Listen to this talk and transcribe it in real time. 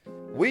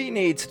We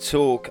need to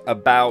talk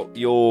about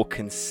your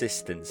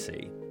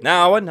consistency.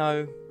 Now, I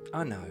know,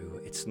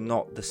 it's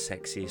not the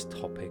sexiest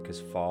topic as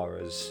far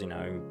as,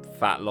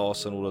 fat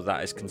loss and all of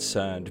that is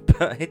concerned,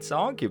 but it's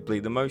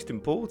arguably the most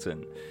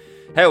important.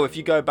 Hell, if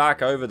you go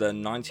back over the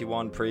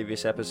 91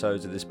 previous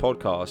episodes of this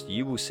podcast,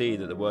 you will see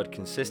that the word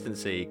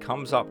consistency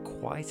comes up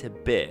quite a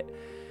bit.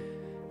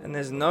 And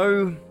there's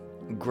no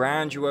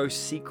grandiose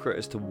secret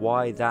as to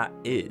why that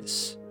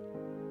is.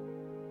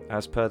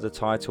 As per the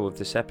title of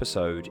this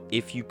episode,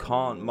 if you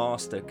can't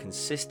master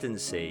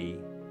consistency,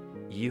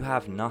 you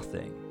have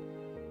nothing.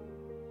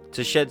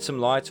 To shed some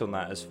light on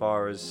that as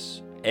far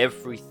as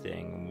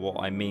everything,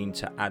 what I mean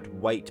to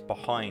add weight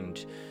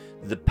behind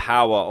the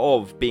power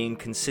of being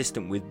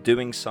consistent with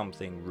doing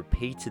something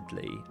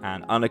repeatedly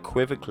and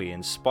unequivocally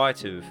in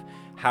spite of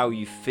how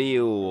you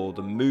feel or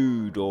the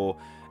mood or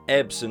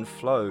ebbs and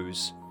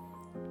flows.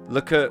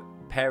 Look at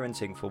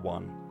parenting for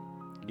one.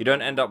 You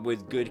don't end up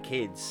with good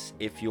kids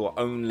if you're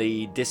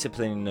only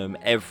disciplining them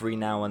every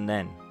now and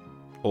then,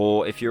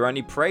 or if you're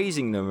only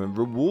praising them and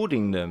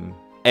rewarding them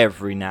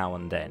every now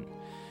and then.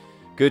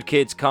 Good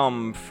kids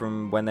come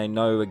from when they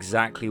know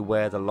exactly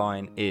where the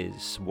line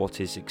is,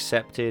 what is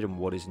accepted and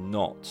what is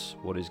not,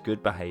 what is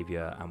good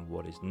behavior and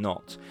what is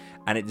not.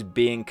 And it's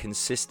being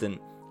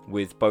consistent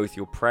with both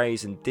your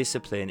praise and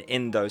discipline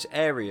in those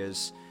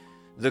areas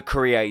that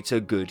create a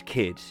good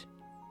kid.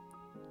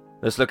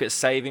 Let's look at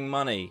saving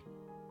money.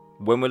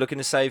 When we're looking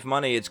to save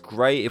money, it's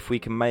great if we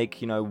can make,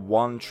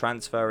 one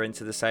transfer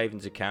into the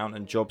savings account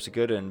and jobs are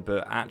good,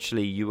 but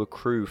actually you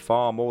accrue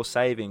far more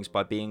savings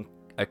by being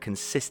a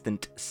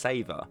consistent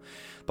saver,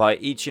 by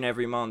each and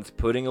every month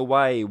putting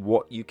away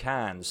what you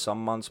can,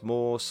 some months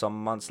more,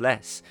 some months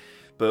less,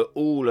 but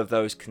all of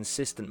those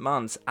consistent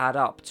months add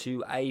up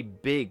to a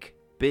big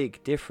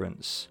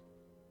difference.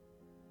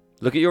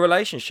 Look at your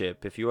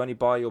relationship. If you only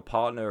buy your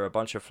partner a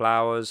bunch of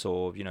flowers,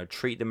 or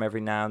treat them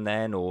every now and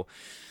then, or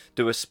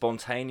do a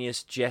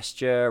spontaneous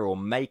gesture, or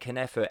make an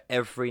effort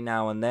every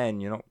now and then,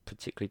 you're not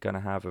particularly going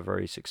to have a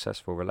very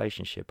successful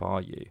relationship,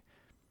 are you?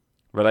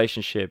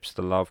 Relationships,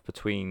 the love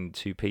between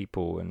two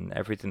people and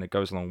everything that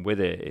goes along with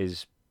it,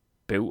 is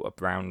built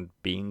around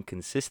being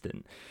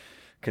consistent.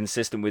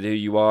 Consistent with who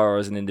you are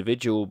as an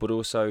individual, but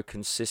also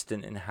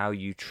consistent in how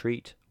you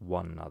treat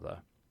one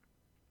another.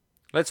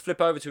 Let's flip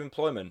over to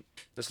employment.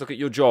 Let's look at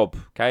your job,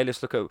 okay?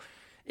 Let's look at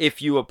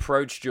if you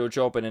approached your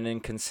job in an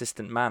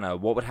inconsistent manner,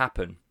 what would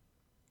happen?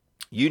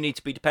 You need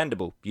to be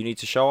dependable. You need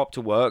to show up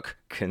to work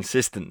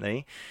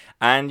consistently,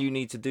 and you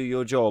need to do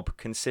your job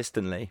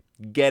consistently.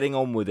 Getting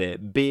on with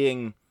it,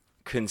 being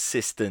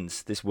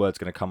consistent. This word's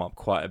going to come up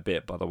quite a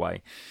bit, by the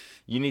way.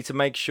 You need to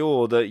make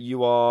sure that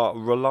you are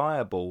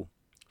reliable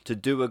to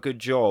do a good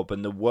job,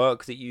 and the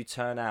work that you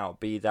turn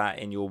out, be that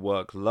in your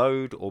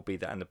workload or be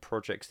that in the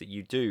projects that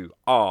you do,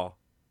 are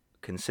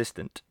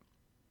consistent.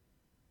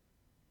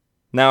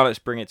 Now let's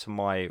bring it to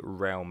my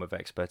realm of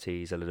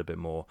expertise a little bit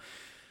more.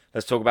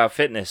 Let's talk about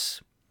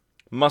fitness,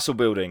 muscle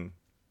building.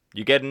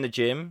 You get in the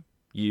gym,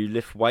 you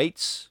lift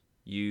weights,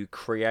 you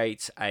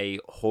create a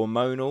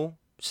hormonal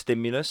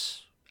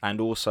stimulus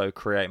and also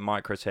create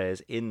micro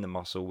tears in the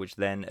muscle, which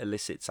then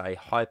elicits a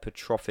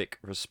hypertrophic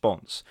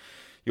response.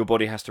 Your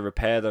body has to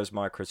repair those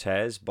micro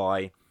tears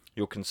by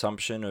your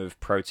consumption of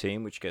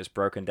protein, which gets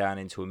broken down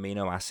into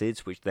amino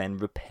acids, which then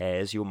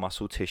repairs your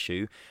muscle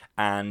tissue,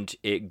 and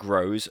it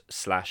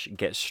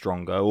grows/gets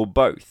stronger, or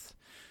both.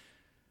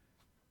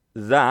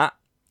 That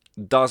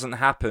doesn't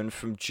happen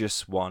from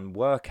just one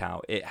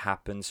workout. It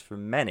happens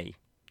from many.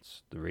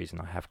 It's the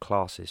reason I have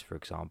classes, for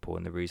example,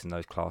 and the reason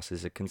those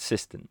classes are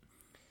consistent.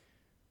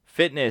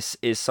 Fitness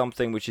is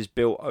something which is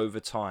built over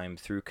time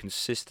through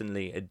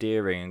consistently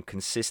adhering and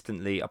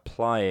consistently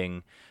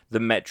applying the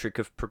metric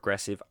of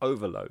progressive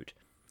overload.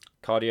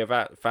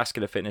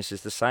 Cardiovascular fitness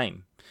is the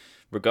same.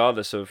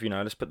 Regardless of,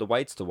 let's put the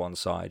weights to one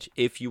side.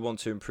 If you want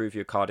to improve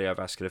your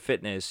cardiovascular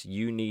fitness,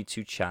 you need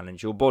to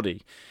challenge your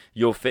body.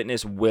 Your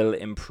fitness will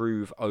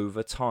improve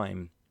over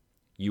time.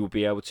 You will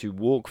be able to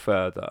walk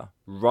further,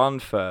 run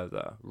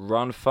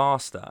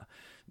faster.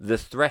 The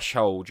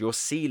threshold, your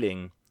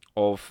ceiling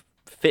of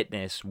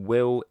fitness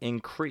will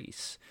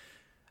increase.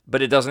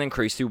 But it doesn't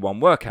increase through one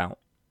workout.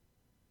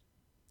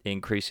 It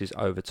increases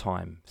over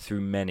time through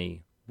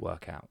many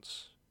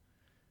workouts.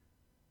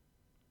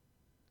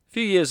 A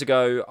few years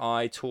ago,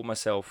 I taught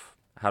myself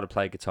how to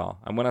play guitar.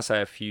 And when I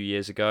say a few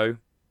years ago,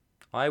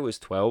 I was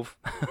 12.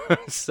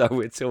 So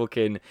we're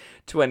talking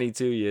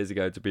 22 years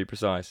ago to be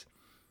precise.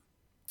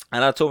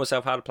 And I taught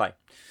myself how to play.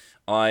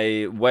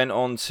 I went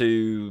on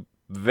to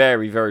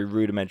very, very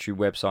rudimentary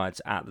websites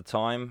at the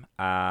time,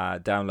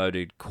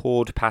 downloaded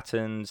chord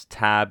patterns,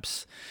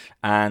 tabs,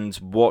 and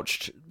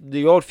watched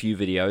the odd few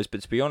videos.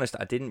 But to be honest,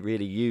 I didn't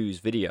really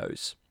use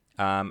videos.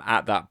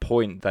 At that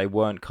point, they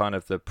weren't kind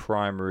of the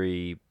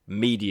primary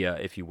media,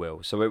 if you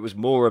will. So it was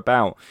more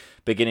about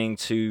beginning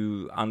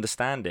to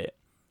understand it.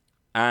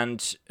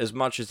 And as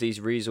much as these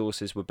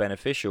resources were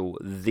beneficial,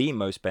 the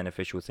most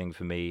beneficial thing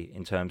for me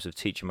in terms of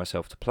teaching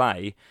myself to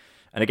play,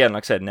 and again,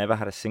 like I said, never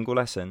had a single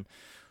lesson,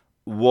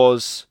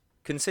 was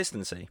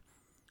consistency.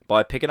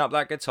 by picking up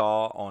that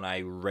guitar on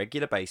a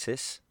regular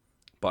basis,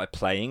 by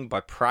playing, by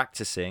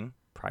practicing,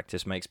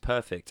 practice makes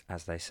perfect,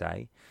 as they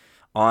say,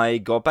 I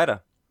got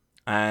better.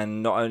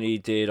 And not only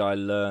did I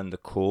learn the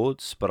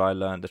chords, but I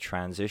learned the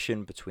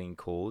transition between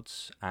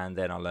chords, and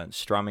then I learned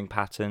strumming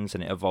patterns,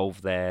 and it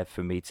evolved there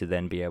for me to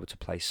then be able to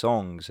play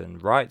songs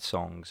and write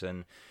songs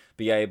and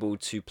be able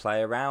to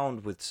play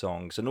around with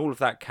songs. And all of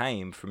that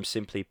came from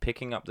simply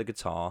picking up the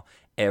guitar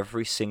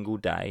every single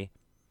day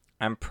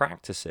and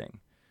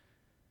practicing.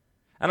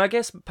 And I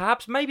guess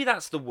perhaps maybe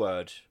that's the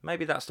word.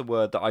 Maybe that's the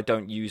word that I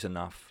don't use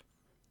enough.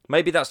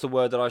 Maybe that's the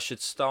word that I should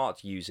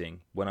start using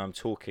when I'm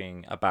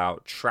talking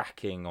about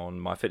tracking on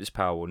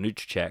MyFitnessPal or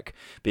Nutricheck,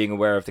 being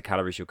aware of the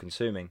calories you're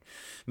consuming.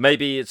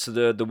 Maybe it's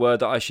the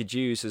word that I should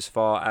use as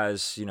far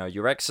as,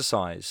 your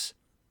exercise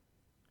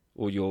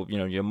or your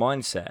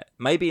mindset.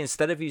 Maybe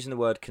instead of using the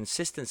word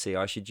consistency,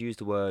 I should use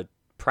the word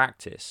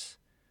practice.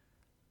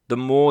 The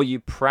more you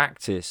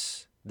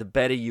practice, the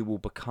better you will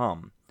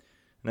become.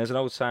 And there's an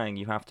old saying,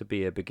 you have to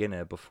be a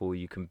beginner before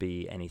you can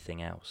be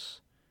anything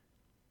else.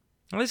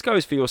 And this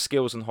goes for your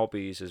skills and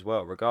hobbies as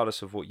well.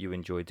 Regardless of what you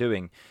enjoy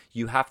doing,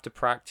 you have to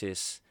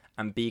practice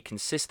and be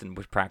consistent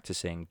with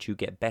practicing to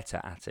get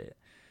better at it.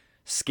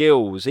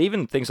 Skills,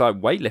 even things like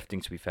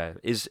weightlifting, to be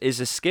fair, is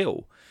a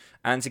skill.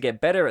 And to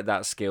get better at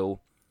that skill,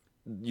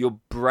 your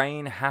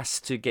brain has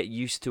to get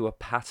used to a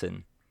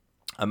pattern,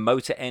 a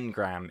motor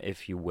engram,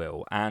 if you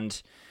will. And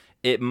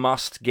it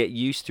must get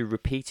used to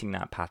repeating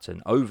that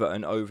pattern over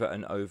and over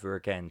and over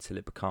again till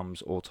it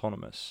becomes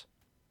autonomous.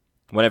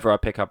 Whenever I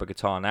pick up a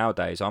guitar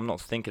nowadays, I'm not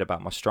thinking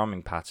about my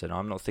strumming pattern.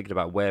 I'm not thinking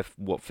about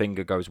what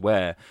finger goes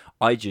where.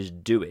 I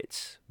just do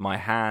it. My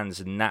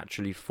hands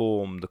naturally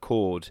form the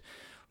chord.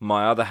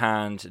 My other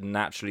hand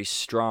naturally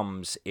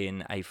strums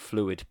in a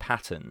fluid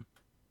pattern.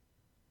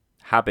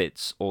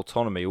 Habits,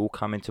 autonomy, all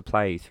come into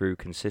play through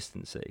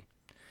consistency.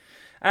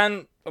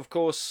 And, of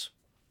course,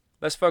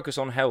 let's focus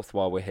on health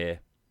while we're here.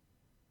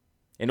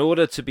 In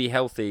order to be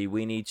healthy,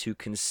 we need to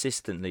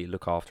consistently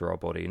look after our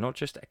body, not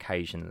just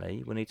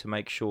occasionally. We need to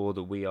make sure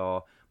that we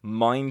are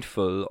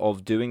mindful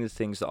of doing the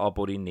things that our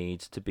body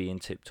needs to be in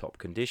tip-top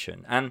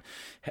condition. And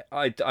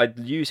I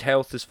use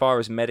health as far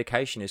as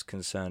medication is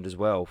concerned as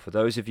well. For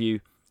those of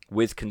you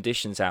with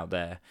conditions out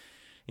there,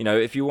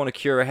 if you want to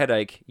cure a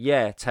headache,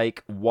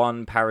 take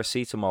one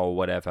paracetamol or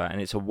whatever,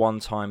 and it's a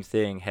one-time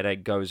thing,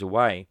 headache goes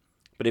away.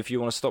 But if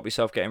you want to stop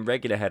yourself getting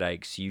regular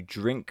headaches, you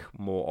drink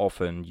more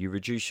often, you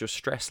reduce your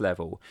stress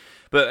level.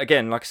 But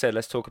again, like I said,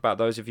 let's talk about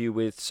those of you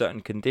with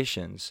certain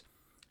conditions.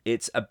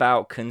 It's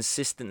about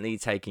consistently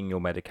taking your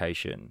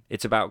medication.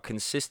 It's about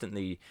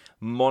consistently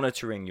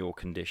monitoring your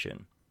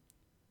condition.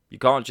 You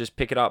can't just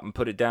pick it up and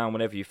put it down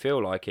whenever you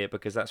feel like it,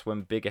 because that's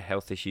when bigger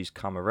health issues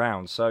come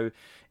around. So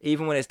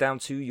even when it's down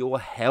to your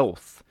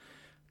health,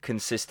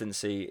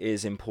 consistency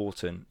is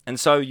important. And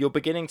so you're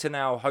beginning to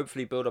now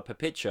hopefully build up a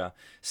picture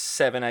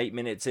 7-8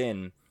 minutes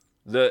in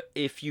that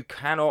if you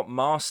cannot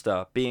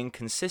master being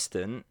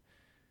consistent,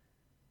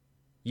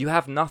 you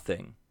have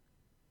nothing.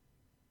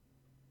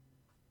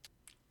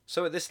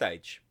 So at this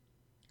stage,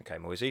 okay,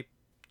 Moisey,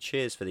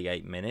 cheers for the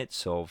 8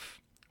 minutes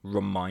of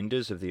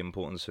reminders of the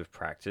importance of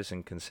practice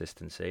and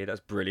consistency.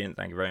 That's brilliant,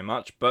 thank you very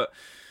much. But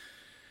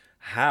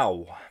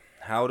how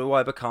do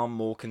I become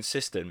more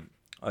consistent?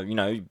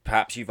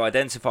 Perhaps you've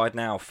identified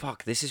now,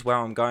 this is where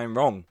I'm going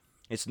wrong.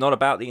 It's not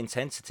about the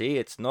intensity.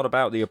 It's not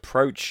about the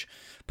approach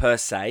per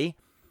se.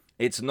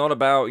 It's not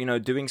about,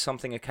 doing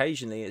something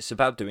occasionally. It's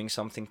about doing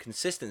something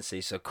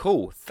consistency. So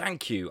cool.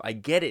 Thank you. I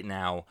get it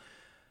now.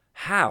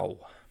 How?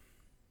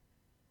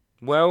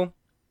 Well,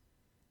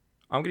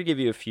 I'm going to give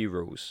you a few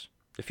rules,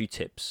 a few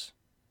tips,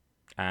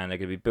 and they're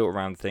going to be built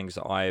around things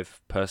that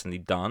I've personally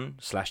done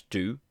 /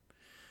 do.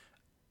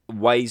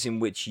 Ways in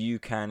which you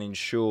can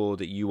ensure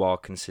that you are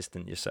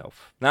consistent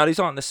yourself. Now, these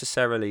aren't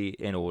necessarily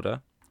in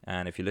order,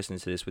 and if you're listening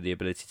to this with the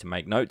ability to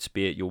make notes,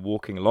 be it you're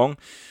walking along,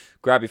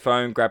 grab your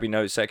phone, grab your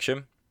notes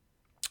section,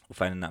 or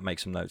failing that, make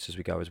some notes as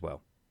we go as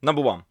well.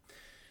 Number 1,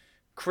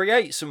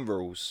 create some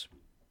rules.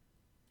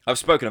 I've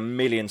spoken a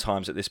million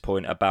times at this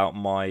point about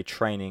my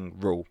training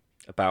rule,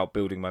 about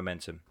building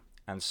momentum.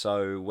 And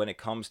so when it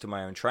comes to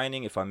my own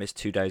training, if I miss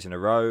 2 days in a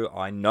row,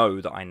 I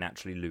know that I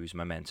naturally lose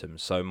momentum.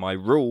 So my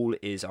rule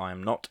is I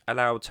am not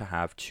allowed to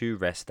have 2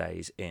 rest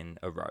days in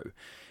a row.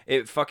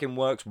 It fucking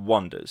works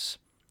wonders.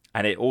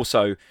 And it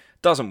also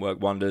doesn't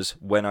work wonders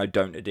when I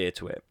don't adhere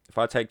to it. If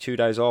I take 2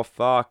 days off,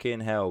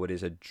 fucking hell, it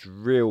is a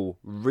real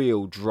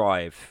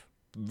drive,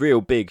 real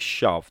big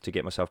shove to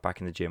get myself back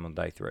in the gym on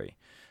day 3.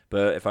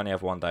 But if I only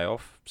have 1 day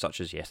off, such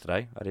as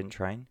yesterday, I didn't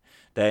train,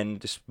 then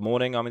this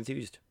morning I'm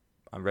enthused.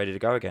 I'm ready to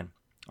go again.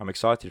 I'm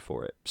excited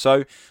for it.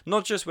 So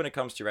not just when it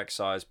comes to your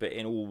exercise, but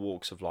in all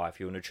walks of life,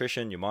 your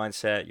nutrition, your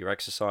mindset, your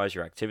exercise,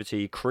 your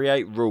activity,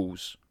 create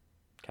rules.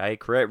 Okay,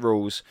 create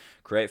rules,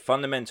 create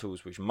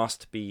fundamentals which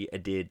must be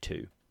adhered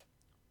to.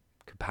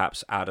 Could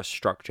perhaps add a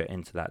structure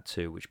into that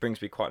too, which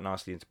brings me quite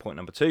nicely into point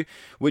number 2,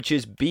 which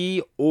is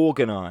be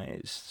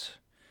organized.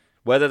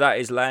 Whether that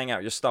is laying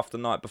out your stuff the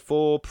night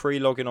before,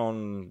 pre-logging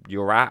on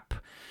your app,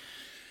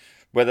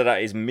 whether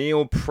that is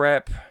meal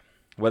prep,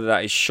 Whether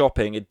that is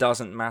shopping, it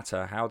doesn't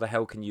matter. How the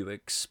hell can you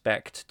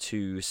expect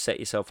to set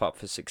yourself up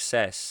for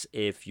success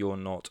if you're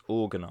not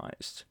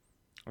organised?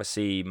 I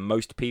see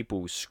most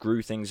people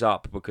screw things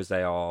up because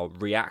they are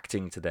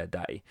reacting to their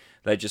day.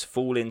 They just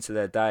fall into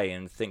their day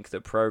and think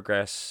that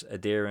progress,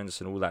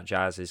 adherence, and all that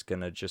jazz is going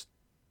to just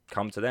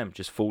come to them,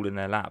 just fall in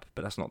their lap.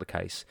 But that's not the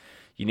case.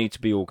 You need to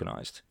be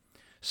organised.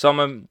 Some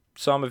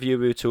of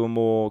you to a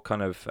more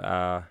kind of,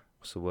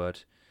 what's the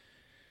word?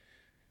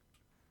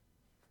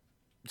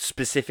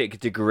 Specific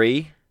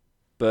degree,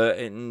 but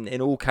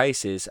in all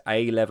cases,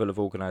 a level of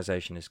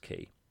organisation is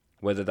key.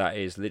 Whether that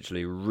is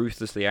literally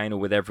ruthlessly anal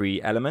with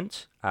every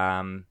element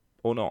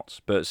or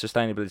not. But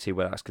sustainability,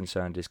 where that's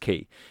concerned, is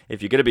key.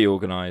 If you're going to be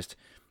organised,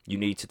 you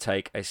need to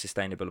take a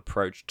sustainable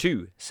approach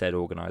to said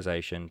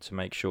organisation to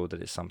make sure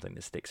that it's something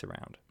that sticks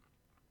around.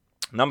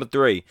 Number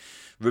 3,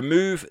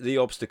 remove the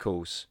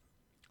obstacles.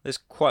 This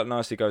quite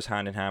nicely goes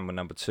hand in hand with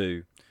number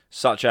 2.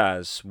 Such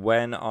as,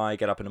 when I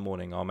get up in the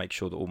morning, I'll make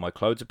sure that all my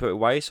clothes are put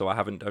away so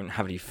I don't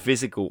have any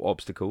physical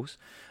obstacles.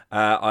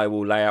 I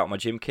will lay out my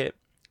gym kit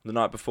the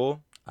night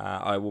before.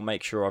 I will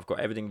make sure I've got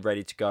everything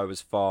ready to go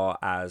as far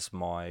as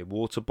my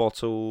water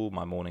bottle,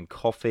 my morning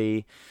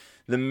coffee.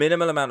 The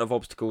minimal amount of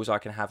obstacles I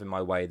can have in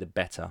my way, the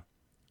better.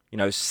 You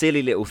know,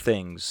 silly little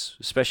things,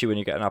 especially when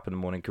you're getting up in the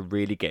morning, can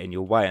really get in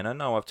your way. And I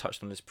know I've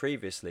touched on this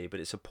previously, but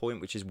it's a point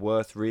which is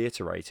worth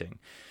reiterating.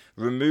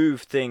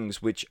 Remove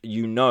things which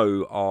you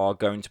know are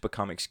going to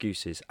become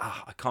excuses.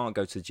 I can't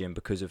go to the gym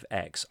because of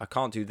X. I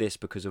can't do this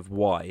because of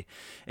Y.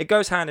 It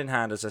goes hand in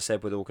hand, as I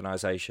said, with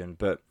organisation,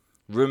 but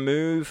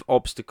remove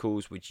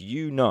obstacles which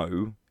you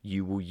know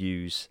you will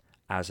use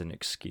as an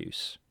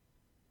excuse.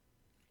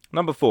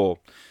 Number 4,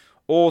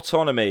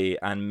 autonomy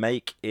and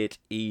make it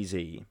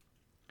easy.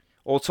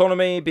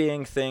 Autonomy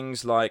being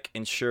things like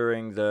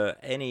ensuring that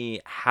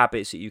any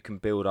habits that you can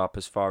build up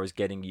as far as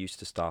getting used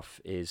to stuff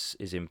is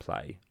in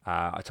play.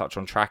 I touch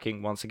on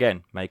tracking once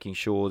again, making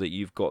sure that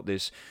you've got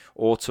this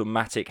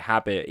automatic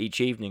habit each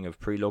evening of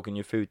pre-logging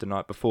your food the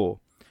night before.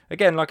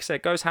 Again, like I said,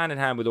 it goes hand in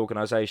hand with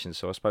organisation,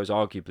 so I suppose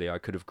arguably I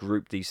could have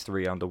grouped these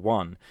 3 under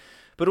one.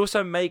 But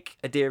also make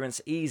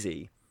adherence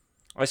easy.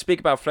 I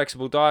speak about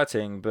flexible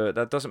dieting, but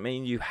that doesn't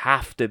mean you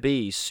have to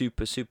be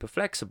super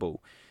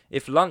flexible.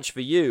 If lunch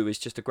for you is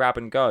just a grab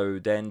and go,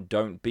 then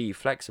don't be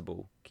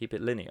flexible. Keep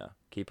it linear.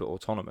 Keep it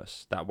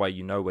autonomous. That way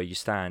you know where you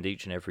stand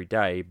each and every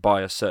day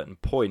by a certain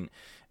point,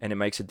 and it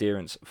makes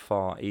adherence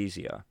far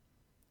easier.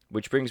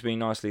 Which brings me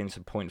nicely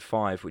into point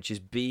 5, which is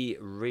be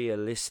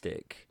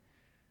realistic.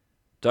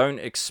 Don't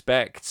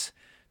expect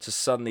to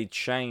suddenly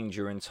change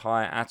your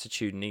entire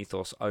attitude and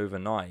ethos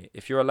overnight.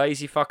 If you're a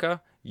lazy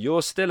fucker,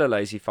 you're still a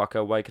lazy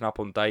fucker waking up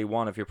on day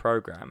 1 of your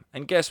program.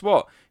 And guess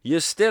what? You're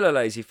still a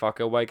lazy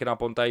fucker waking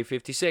up on day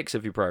 56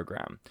 of your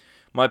program.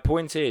 My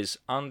point is,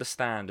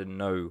 understand and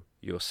know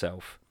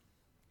yourself.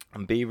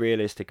 And be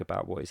realistic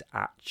about what is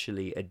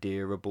actually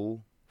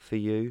adherable for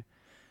you.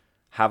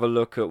 Have a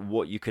look at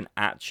what you can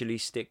actually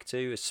stick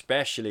to,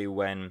 especially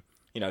when,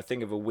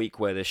 think of a week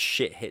where the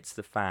shit hits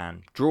the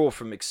fan. Draw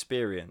from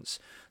experience.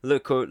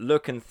 Look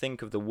and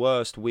think of the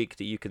worst week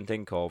that you can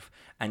think of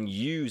and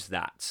use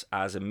that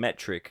as a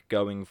metric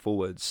going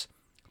forwards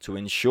to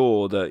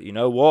ensure that, you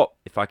know what,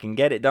 if I can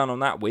get it done on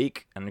that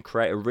week and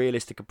create a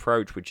realistic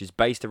approach which is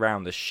based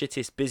around the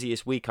shittest,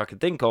 busiest week I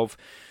could think of,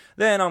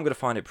 then I'm going to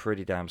find it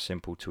pretty damn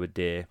simple to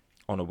adhere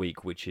on a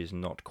week which is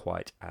not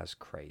quite as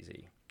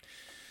crazy.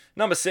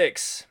 Number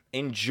 6,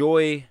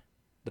 enjoy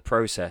the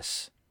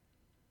process.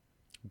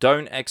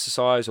 Don't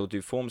exercise or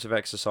do forms of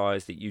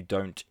exercise that you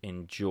don't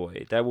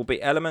enjoy. There will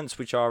be elements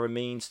which are a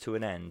means to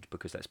an end,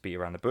 because let's beat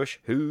around the bush.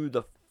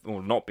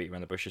 Not beat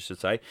around the bush, I should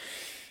say.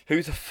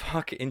 Who the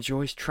fuck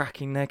enjoys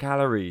tracking their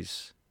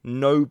calories?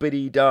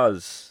 Nobody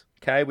does.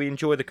 Okay, we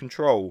enjoy the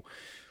control.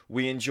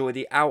 We enjoy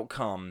the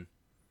outcome.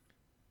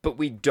 But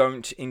we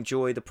don't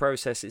enjoy the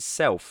process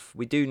itself.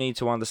 We do need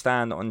to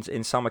understand that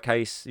in some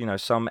case,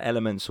 some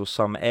elements or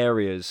some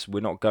areas, we're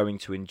not going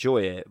to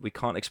enjoy it. We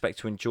can't expect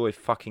to enjoy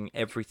fucking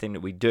everything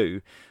that we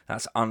do.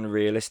 That's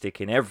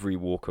unrealistic in every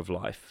walk of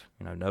life.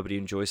 Nobody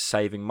enjoys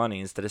saving money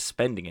instead of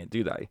spending it,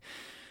 do they?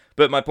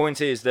 But my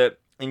point is that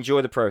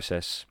enjoy the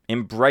process.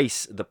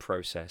 Embrace the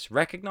process.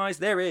 Recognize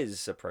there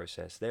is a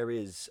process. There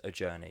is a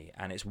journey.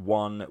 And it's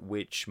one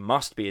which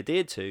must be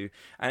adhered to.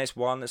 And it's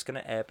one that's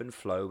going to ebb and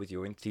flow with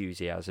your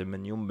enthusiasm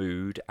and your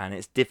mood and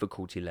its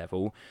difficulty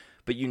level.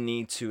 But you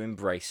need to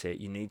embrace it.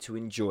 You need to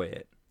enjoy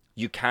it.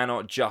 You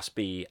cannot just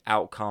be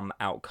outcome,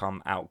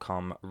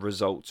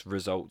 results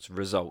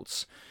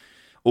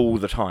all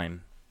the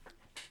time.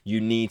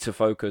 You need to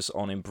focus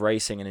on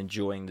embracing and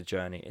enjoying the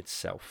journey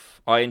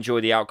itself. I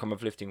enjoy the outcome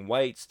of lifting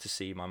weights to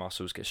see my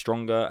muscles get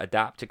stronger,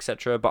 adapt,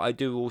 etc. But I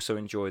do also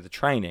enjoy the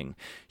training.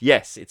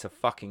 Yes, it's a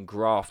fucking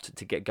graft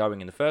to get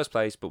going in the first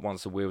place, but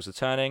once the wheels are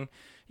turning,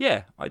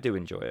 yeah, I do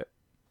enjoy it.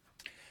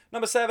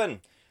 Number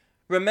 7,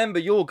 remember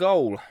your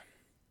goal.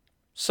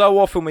 So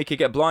often we could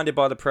get blinded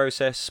by the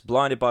process,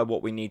 blinded by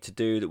what we need to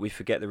do, that we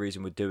forget the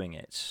reason we're doing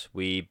it.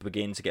 We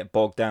begin to get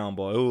bogged down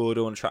by, oh, I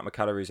don't want to track my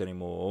calories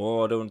anymore,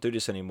 oh, I don't want to do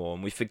this anymore.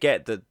 And we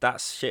forget that that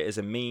shit is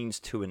a means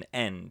to an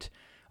end.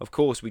 Of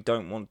course, we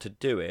don't want to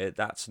do it.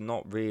 That's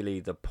not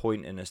really the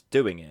point in us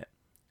doing it.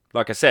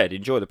 Like I said,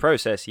 enjoy the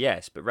process,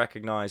 yes, but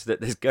recognize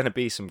that there's going to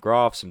be some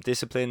graft, some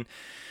discipline.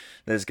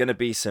 There's going to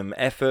be some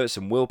effort,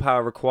 some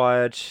willpower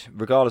required.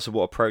 Regardless of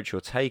what approach you're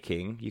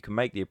taking, you can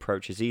make the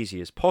approach as easy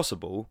as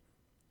possible.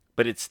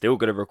 But it's still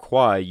going to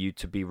require you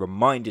to be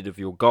reminded of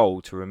your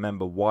goal, to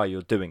remember why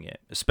you're doing it,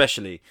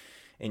 especially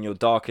in your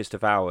darkest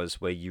of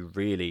hours where you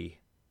really,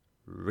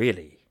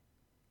 really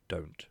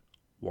don't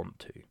want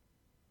to.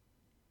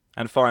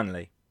 And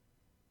finally,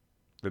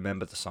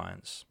 remember the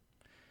science.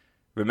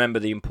 Remember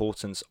the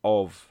importance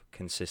of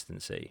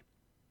consistency.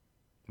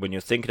 When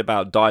you're thinking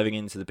about diving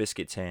into the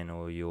biscuit tin,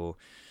 or you're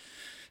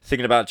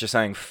thinking about just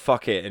saying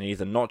fuck it and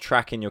either not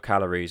tracking your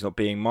calories, not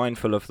being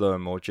mindful of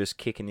them, or just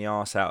kicking the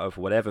arse out of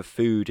whatever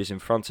food is in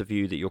front of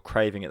you that you're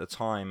craving at the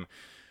time,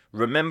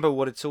 remember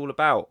what it's all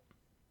about.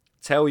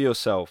 Tell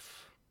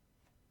yourself,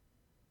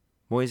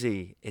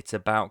 Moisey, it's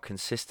about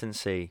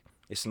consistency.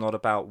 It's not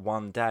about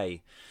one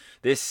day.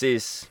 This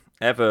is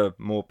ever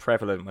more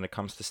prevalent when it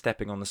comes to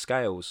stepping on the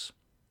scales.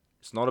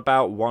 It's not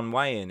about one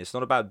weigh-in. It's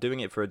not about doing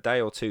it for a day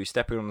or two,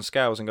 stepping on the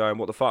scales and going,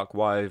 what the fuck,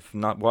 why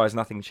has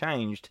nothing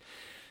changed?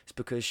 It's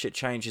because shit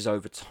changes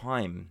over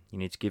time. You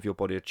need to give your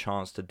body a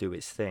chance to do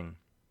its thing.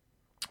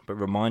 But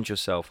remind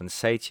yourself and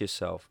say to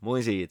yourself,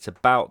 Moisey, it's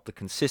about the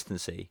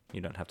consistency.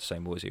 You don't have to say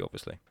Moisey,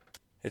 obviously.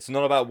 It's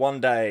not about one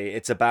day.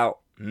 It's about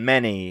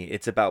many.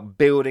 It's about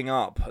building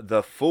up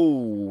the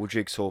full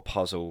jigsaw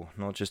puzzle,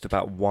 not just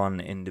about one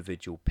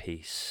individual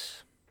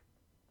piece.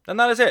 And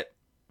that is it.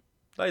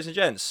 Ladies and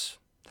gents,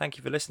 thank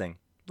you for listening.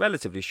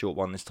 Relatively short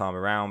one this time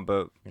around,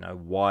 but,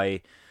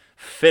 why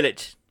fill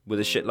it with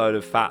a shitload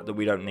of fat that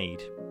we don't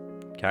need?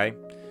 Okay?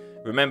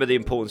 Remember the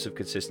importance of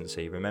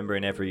consistency. Remember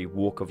in every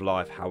walk of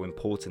life how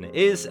important it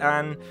is,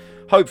 and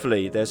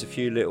hopefully there's a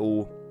few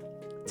little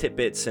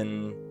tidbits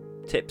and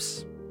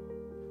tips,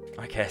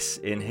 I guess,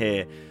 in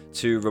here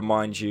to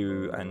remind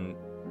you and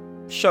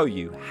show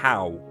you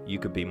how you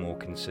could be more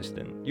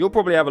consistent. You'll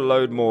probably have a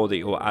load more that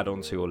you'll add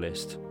onto your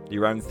list.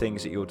 Your own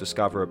things that you'll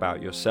discover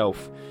about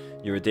yourself,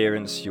 your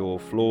adherence, your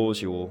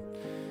flaws, your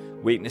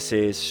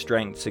weaknesses,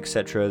 strengths,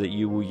 etc., that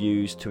you will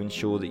use to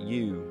ensure that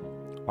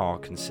you are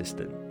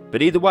consistent.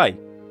 But either way,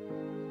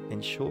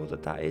 ensure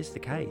that that is the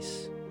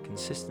case.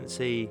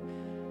 Consistency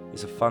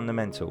is a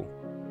fundamental,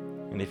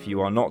 and if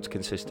you are not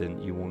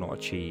consistent, you will not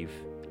achieve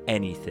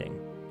anything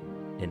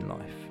in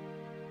life.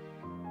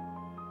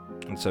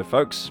 And so,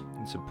 folks,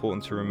 it's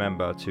important to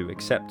remember to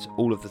accept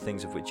all of the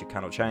things of which you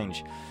cannot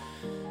change.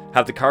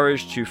 Have the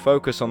courage to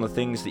focus on the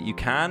things that you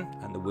can,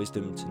 and the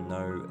wisdom to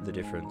know the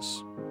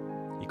difference.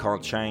 You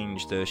can't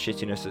change the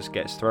shittiness that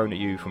gets thrown at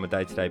you from a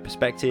day-to-day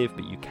perspective,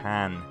 but you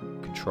can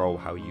control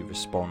how you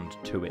respond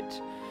to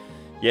it.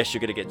 Yes,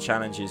 you're going to get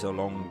challenges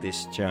along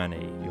this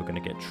journey. You're going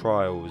to get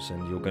trials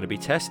and you're going to be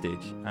tested.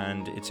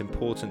 And it's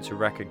important to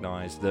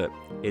recognize that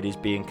it is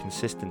being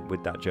consistent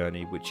with that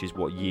journey which is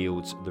what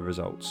yields the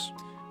results.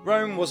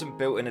 Rome wasn't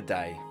built in a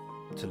day.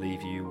 To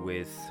leave you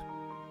with,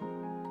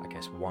 I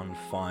guess, one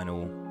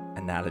final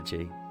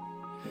analogy.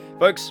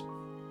 Folks,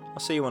 I'll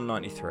see you on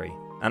 93.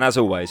 And as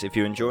always, if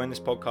you're enjoying this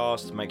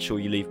podcast, make sure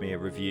you leave me a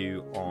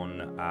review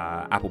on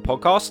Apple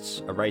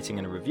Podcasts, a rating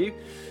and a review.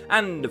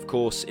 And of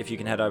course, if you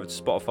can head over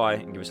to Spotify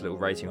and give us a little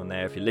rating on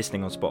there. If you're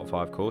listening on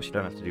Spotify, of course, you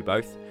don't have to do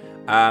both.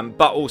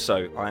 But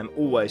also, I am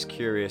always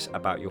curious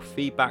about your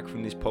feedback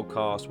from this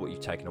podcast, what you've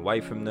taken away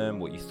from them,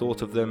 what you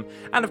thought of them.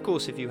 And of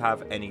course, if you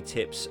have any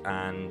tips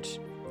and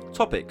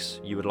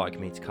topics you would like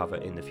me to cover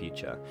in the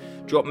future,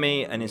 drop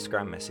me an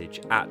Instagram message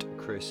at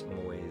Chris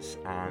Moyes.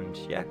 And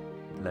yeah,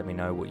 let me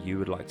know what you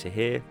would like to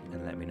hear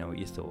and let me know what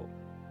you thought.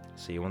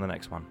 See you on the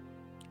next one.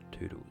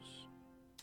 Toodles.